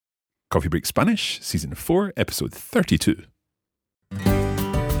Coffee Break Spanish, Season 4, Episode 32.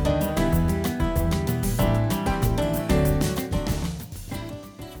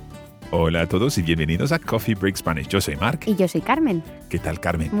 Hola a todos y bienvenidos a Coffee Break Spanish. Yo soy Mark. Y yo soy Carmen. ¿Qué tal,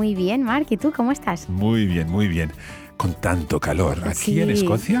 Carmen? Muy bien, Mark. ¿Y tú cómo estás? Muy bien, muy bien. Con tanto calor aquí en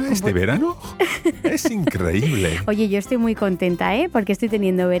Escocia este verano. Es increíble. Oye, yo estoy muy contenta, porque estoy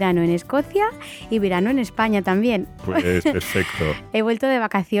teniendo verano en Escocia y verano en España también. Pues perfecto. He vuelto de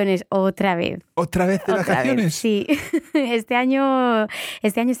vacaciones otra vez. ¿Otra vez de vacaciones? Vez, sí. Este año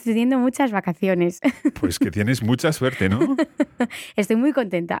estoy teniendo muchas vacaciones. Pues que tienes mucha suerte, ¿no? Estoy muy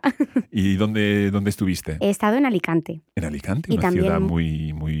contenta. ¿Y dónde estuviste? He estado en Alicante. En Alicante, y una también ciudad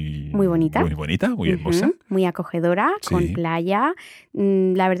muy bonita. Muy bonita, muy hermosa. Muy acogedora, con playa.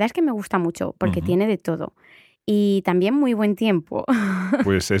 La verdad es que me gusta mucho porque tiene de todo. Y también muy buen tiempo.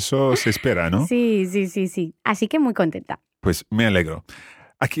 Pues eso se espera, ¿no? Sí. Así que muy contenta. Pues me alegro.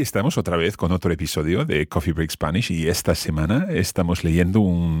 Aquí estamos otra vez con otro episodio de Coffee Break Spanish y esta semana estamos leyendo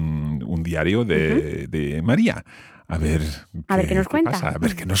un diario de María. A ver qué nos cuenta. A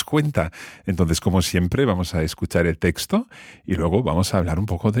ver qué nos cuenta. Entonces, como siempre, vamos a escuchar el texto y luego vamos a hablar un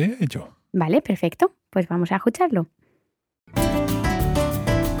poco de ello. Vale, perfecto. Pues vamos a escucharlo.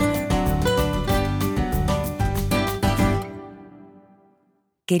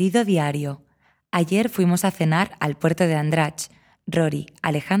 Querido diario, ayer fuimos a cenar al puerto de Andratx, Rory,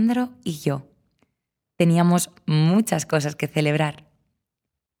 Alejandro y yo. Teníamos muchas cosas que celebrar.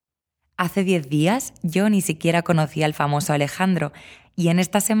 Hace 10 días yo ni siquiera conocía al famoso Alejandro y en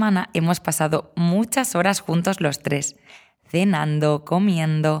esta semana hemos pasado muchas horas juntos los tres, cenando,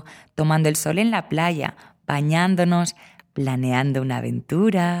 comiendo, tomando el sol en la playa, bañándonos, planeando una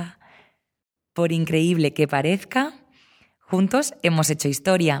aventura. Por increíble que parezca, juntos hemos hecho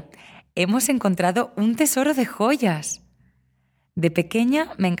historia. Hemos encontrado un tesoro de joyas. De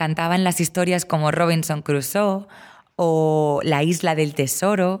pequeña me encantaban las historias como Robinson Crusoe o La isla del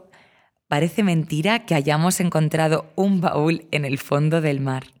tesoro. Parece mentira que hayamos encontrado un baúl en el fondo del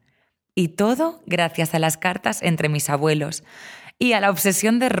mar. Y todo gracias a las cartas entre mis abuelos y a la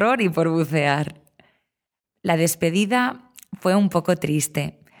obsesión de Rory por bucear. La despedida fue un poco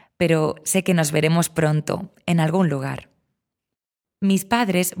triste, pero sé que nos veremos pronto, en algún lugar. Mis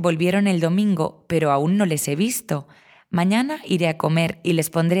padres volvieron el domingo, pero aún no les he visto. Mañana iré a comer y les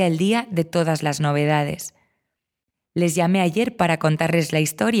pondré al día de todas las novedades. Les llamé ayer para contarles la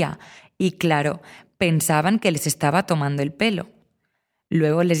historia y, claro, pensaban que les estaba tomando el pelo.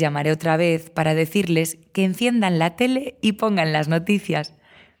 Luego les llamaré otra vez para decirles que enciendan la tele y pongan las noticias.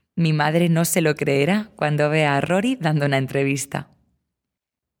 Mi madre no se lo creerá cuando vea a Rory dando una entrevista.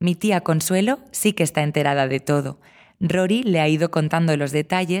 Mi tía Consuelo sí que está enterada de todo. Rory le ha ido contando los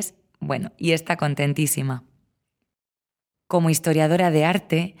detalles, y está contentísima. Como historiadora de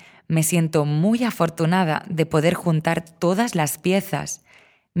arte, me siento muy afortunada de poder juntar todas las piezas.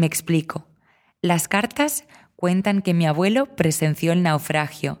 Me explico. Las cartas cuentan que mi abuelo presenció el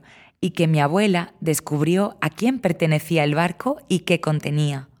naufragio y que mi abuela descubrió a quién pertenecía el barco y qué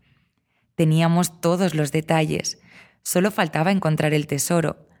contenía. Teníamos todos los detalles, solo faltaba encontrar el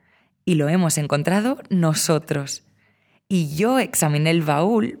tesoro, y lo hemos encontrado nosotros. Y yo examiné el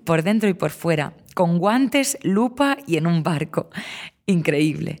baúl por dentro y por fuera, con guantes, lupa y en un barco.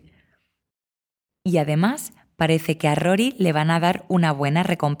 Increíble. Y además, parece que a Rory le van a dar una buena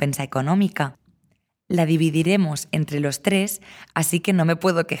recompensa económica. La dividiremos entre los tres, así que no me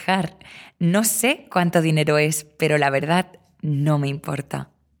puedo quejar. No sé cuánto dinero es, pero la verdad no me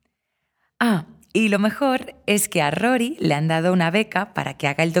importa. Y lo mejor es que a Rory le han dado una beca para que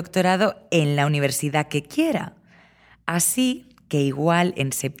haga el doctorado en la universidad que quiera. Así que igual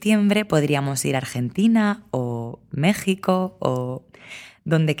en septiembre podríamos ir a Argentina o México o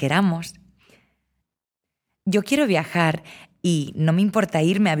donde queramos. Yo quiero viajar y no me importa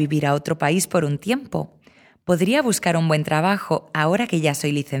irme a vivir a otro país por un tiempo. Podría buscar un buen trabajo ahora que ya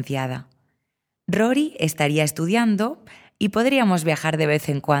soy licenciada. Rory estaría estudiando y podríamos viajar de vez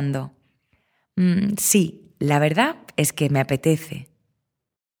en cuando. Sí, la verdad es que me apetece.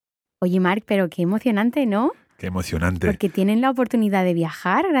 Oye, Mark, pero qué emocionante, ¿no? Qué emocionante. Porque tienen la oportunidad de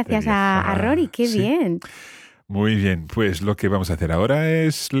viajar gracias a Rory. ¡Qué bien! Muy bien, pues lo que vamos a hacer ahora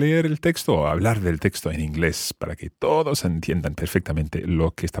es leer el texto o hablar del texto en inglés para que todos entiendan perfectamente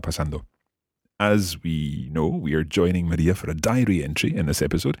lo que está pasando. As we know, we are joining María for a diary entry in this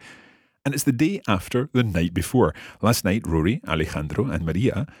episode, and it's the day after the night before. Last night, Rory, Alejandro and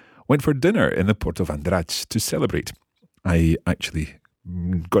María went for dinner in the port of Andratx to celebrate. I actually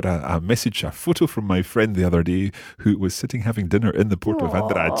got a message, a photo from my friend the other day who was sitting having dinner in the port of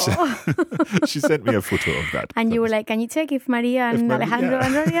Andratx. She sent me a photo of that. And you were like, can you check if Maria and Alejandro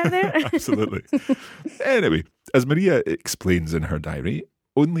and Rory are there? Absolutely. Anyway, as Maria explains in her diary,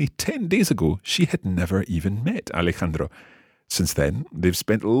 only 10 days ago, she had never even met Alejandro. Since then, they've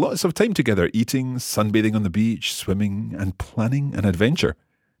spent lots of time together, eating, sunbathing on the beach, swimming, and planning an adventure.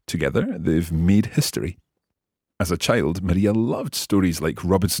 Together, they've made history. As a child, Maria loved stories like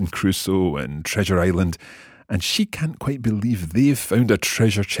Robinson Crusoe and Treasure Island, and she can't quite believe they've found a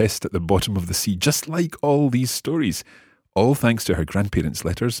treasure chest at the bottom of the sea, just like all these stories, all thanks to her grandparents'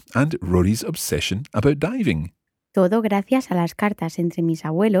 letters and Rory's obsession about diving. Todo gracias a las cartas entre mis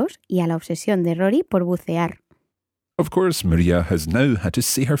abuelos y a la obsesión de Rory por bucear. Of course, Maria has now had to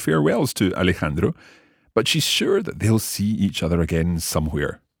say her farewells to Alejandro, but she's sure that they'll see each other again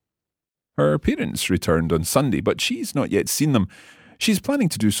somewhere. Her parents returned on Sunday, but she's not yet seen them. She's planning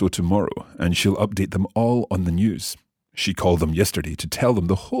to do so tomorrow, and she'll update them all on the news. She called them yesterday to tell them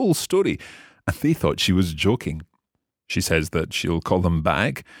the whole story, and they thought she was joking. She says that she'll call them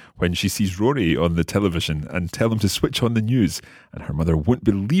back when she sees Rory on the television and tell them to switch on the news, and her mother won't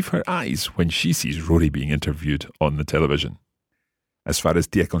believe her eyes when she sees Rory being interviewed on the television. As far as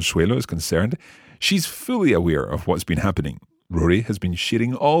Tia Consuelo is concerned, she's fully aware of what's been happening. Rory has been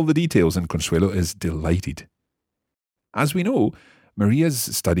sharing all the details and Consuelo is delighted. As we know, Maria's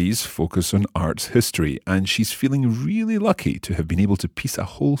studies focus on arts history and she's feeling really lucky to have been able to piece a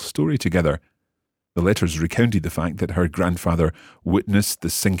whole story together. The letters recounted the fact that her grandfather witnessed the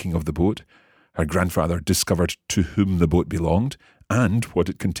sinking of the boat, her grandfather discovered to whom the boat belonged and what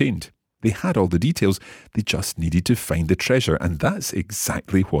it contained. They had all the details, they just needed to find the treasure, and that's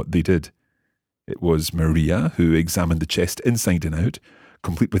exactly what they did. It was Maria who examined the chest inside and out,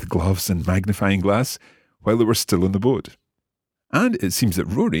 complete with gloves and magnifying glass, while they were still on the boat. And it seems that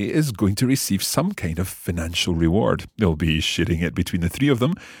Rory is going to receive some kind of financial reward. They'll be sharing it between the three of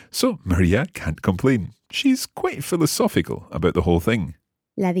them, so Maria can't complain. She's quite philosophical about the whole thing.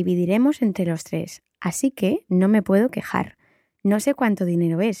 La dividiremos entre los tres, así que no me puedo quejar. No sé cuánto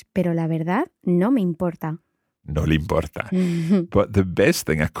dinero es, pero la verdad no me importa. No le importa. But the best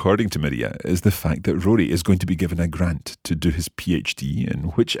thing, according to Maria, is the fact that Rory is going to be given a grant to do his PhD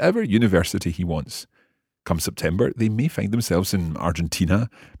in whichever university he wants. Come September, they may find themselves in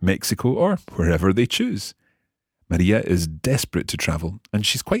Argentina, Mexico, or wherever they choose. Maria is desperate to travel, and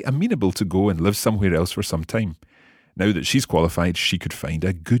she's quite amenable to go and live somewhere else for some time. Now that she's qualified, she could find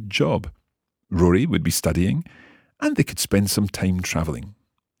a good job. Rory would be studying, and they could spend some time travelling.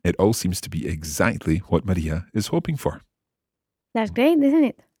 It all seems to be exactly what Maria is hoping for. That's great, isn't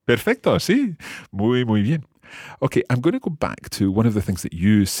it? Perfecto, sí. Muy, muy bien. Okay, I'm going to go back to one of the things that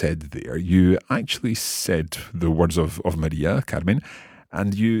you said there. You actually said the words of Maria, Carmen,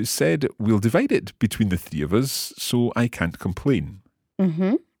 and you said, we'll divide it between the three of us, so I can't complain.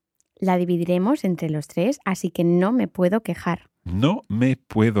 Mm-hmm. La dividiremos entre los tres, así que no me puedo quejar. No me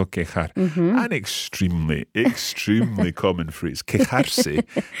puedo quejar. Mm-hmm. An extremely common phrase. Quejarse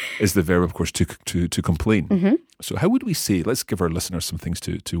is the verb, of course, to complain. Mm-hmm. So how would we say, let's give our listeners some things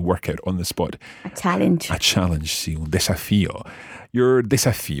to work out on the spot. A challenge. A challenge, sí, un desafío. Your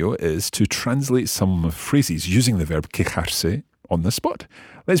desafío is to translate some phrases using the verb quejarse on the spot.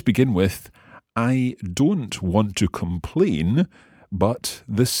 Let's begin with, I don't want to complain, but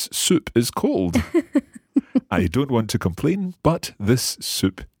this soup is cold. I don't want to complain, but this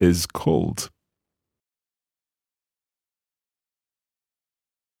soup is cold.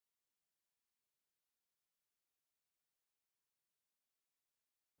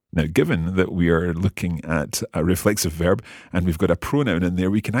 Now, given that we are looking at a reflexive verb and we've got a pronoun in there,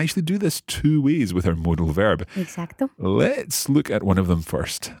 we can actually do this two ways with our modal verb. Exacto. Let's look at one of them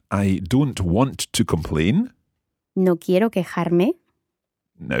first. I don't want to complain. No quiero quejarme.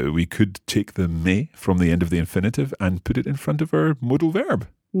 Now, we could take the me from the end of the infinitive and put it in front of our modal verb.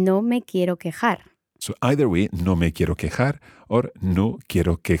 No me quiero quejar. So either way, no me quiero quejar or no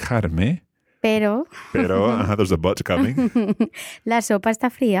quiero quejarme. Pero there's a but coming. La sopa está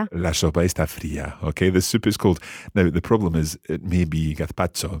fría. La sopa está fría. Okay, the soup is cold. Now, the problem is it may be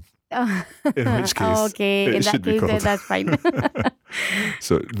gazpacho. In which case, okay, it should be cold. That's fine.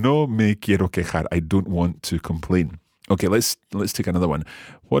 So, no me quiero quejar. I don't want to complain. Okay, let's take another one.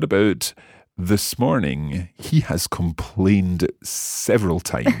 What about this morning? He has complained several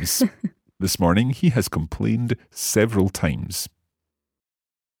times. This morning, he has complained several times.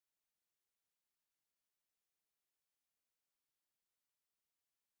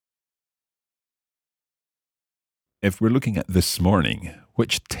 If we're looking at this morning,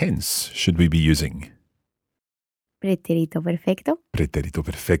 which tense should we be using? Pretérito perfecto. Pretérito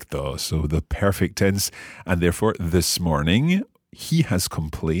perfecto. So the perfect tense. And therefore, this morning, he has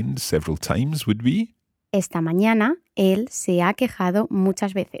complained several times would be... Esta mañana, él se ha quejado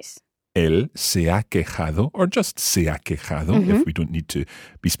muchas veces. Él se ha quejado, or just se ha quejado, if we don't need to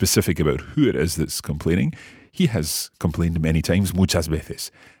be specific about who it is that's complaining. He has complained many times, muchas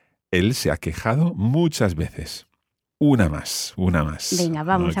veces. Él se ha quejado muchas veces. Una más. Venga,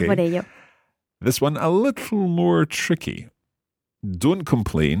 vamos a por ello. This one a little more tricky. Don't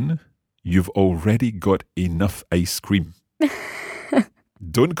complain, you've already got enough ice cream.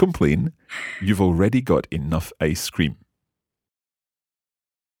 Don't complain, you've already got enough ice cream.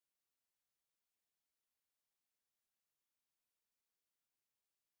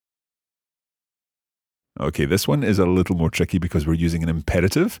 Okay, this one is a little more tricky because we're using an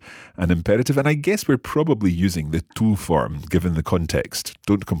imperative, and I guess we're probably using the to form, given the context.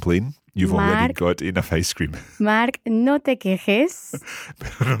 Don't complain, you've already got enough ice cream. Mark, no te quejes,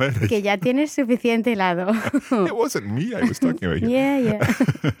 que ya tienes suficiente helado. It wasn't me I was talking about.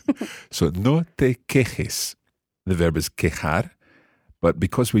 Yeah. So, no te quejes. The verb is quejar. But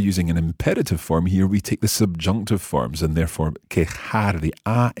because we're using an imperative form here, we take the subjunctive forms, and therefore quejar, the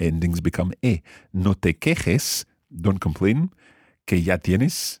a endings become e. No te quejes, don't complain, que ya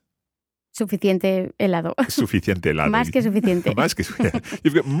tienes... Suficiente helado. Suficiente helado. Más que suficiente. Más que suficiente.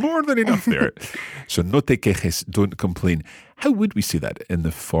 You've got more than enough there. So no te quejes, don't complain. How would we say that in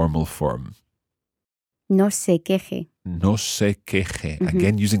the formal form? No se queje. No se queje.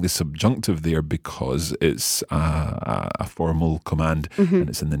 Again, using the subjunctive there because it's a formal command and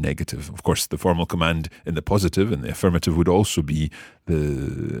it's in the negative. Of course, the formal command in the positive and the affirmative would also be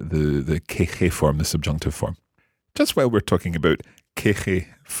the queje form, the subjunctive form. Just while we're talking about queje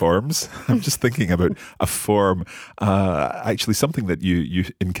forms, I'm just thinking about a form, actually something that you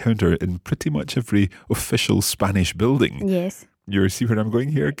encounter in pretty much every official Spanish building. Yes. You see where I'm going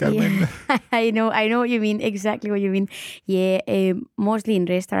here, Carmen? Yeah. I know what you mean, exactly what you mean. Yeah, mostly in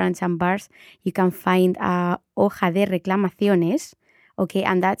restaurants and bars, you can find a hoja de reclamaciones, okay,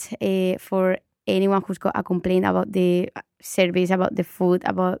 and that's for anyone who's got a complaint about the service, about the food,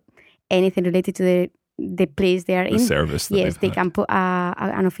 about anything related to the place they are in. The service. Yes, they can put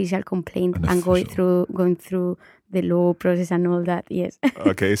an official complaint and going through the law process and all that. Yes.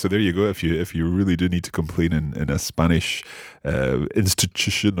 Okay, so there you go. If you really do need to complain in a Spanish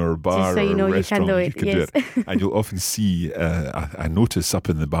institution or bar so or restaurant, you can do it. And you'll often see a notice up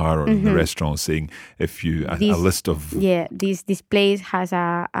in the bar or in the restaurant saying a list of this place has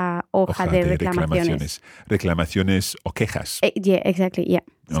a hoja de reclamaciones. Reclamaciones o quejas. Yeah, exactly. Yeah.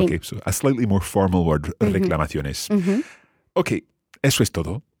 Okay, so a slightly more formal word, reclamaciones. Okay, eso es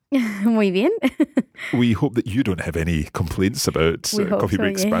todo. Muy bien. We hope that you don't have any complaints about Coffee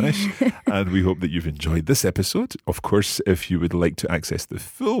Break Spanish, and we hope that you've enjoyed this episode. Of course, if you would like to access the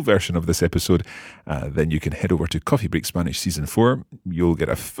full version of this episode, then you can head over to Coffee Break Spanish Season 4. You'll get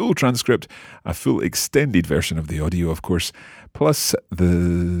a full transcript, a full extended version of the audio, of course, plus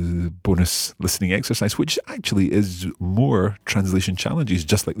the bonus listening exercise, which actually is more translation challenges,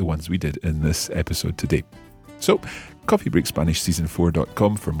 just like the ones we did in this episode today. So,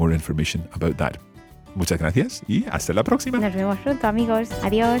 coffeebreakspanishseason4.com for more information about that. Muchas gracias y hasta la próxima. Nos vemos pronto, amigos.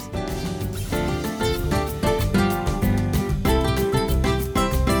 Adiós.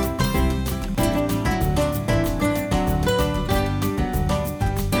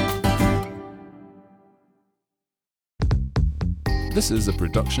 This is a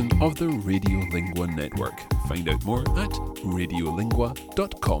production of the Radiolingua Network. Find out more at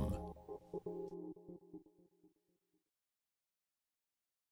radiolingua.com.